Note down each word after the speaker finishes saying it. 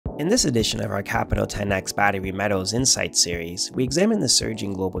In this edition of our Capital 10X Battery Metals Insight series, we examine the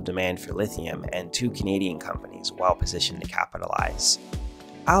surging global demand for lithium and two Canadian companies well positioned to capitalize.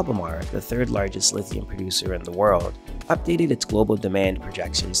 Albemarle, the third largest lithium producer in the world, updated its global demand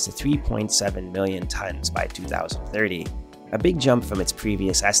projections to 3.7 million tons by 2030, a big jump from its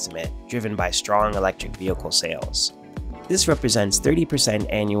previous estimate, driven by strong electric vehicle sales. This represents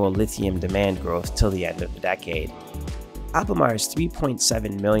 30% annual lithium demand growth till the end of the decade. Albemarle's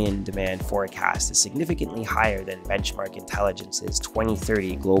 3.7 million demand forecast is significantly higher than Benchmark Intelligence's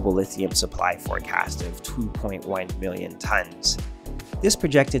 2030 global lithium supply forecast of 2.1 million tons. This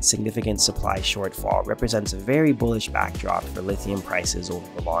projected significant supply shortfall represents a very bullish backdrop for lithium prices over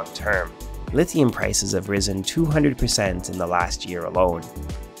the long term. Lithium prices have risen 200% in the last year alone.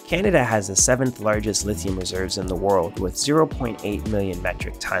 Canada has the 7th largest lithium reserves in the world with 0.8 million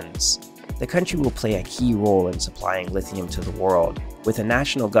metric tons. The country will play a key role in supplying lithium to the world, with a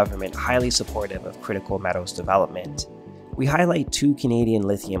national government highly supportive of critical metals development. We highlight two Canadian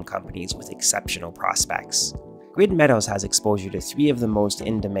lithium companies with exceptional prospects. Grid Metals has exposure to three of the most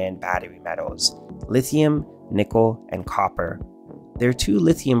in-demand battery metals: lithium, nickel, and copper. Their two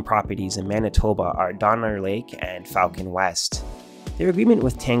lithium properties in Manitoba are Donner Lake and Falcon West. Their agreement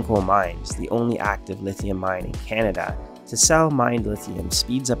with Tanco Mines, the only active lithium mine in Canada, to sell mined lithium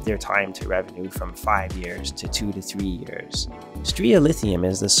speeds up their time to revenue from 5 years to 2 to 3 years. Stria Lithium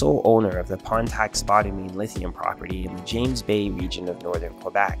is the sole owner of the Pontac-Spodumene lithium property in the James Bay region of northern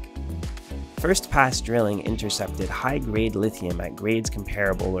Quebec. First pass drilling intercepted high-grade lithium at grades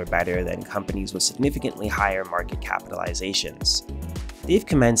comparable or better than companies with significantly higher market capitalizations. They've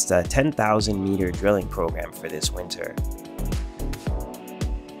commenced a 10,000-meter drilling program for this winter.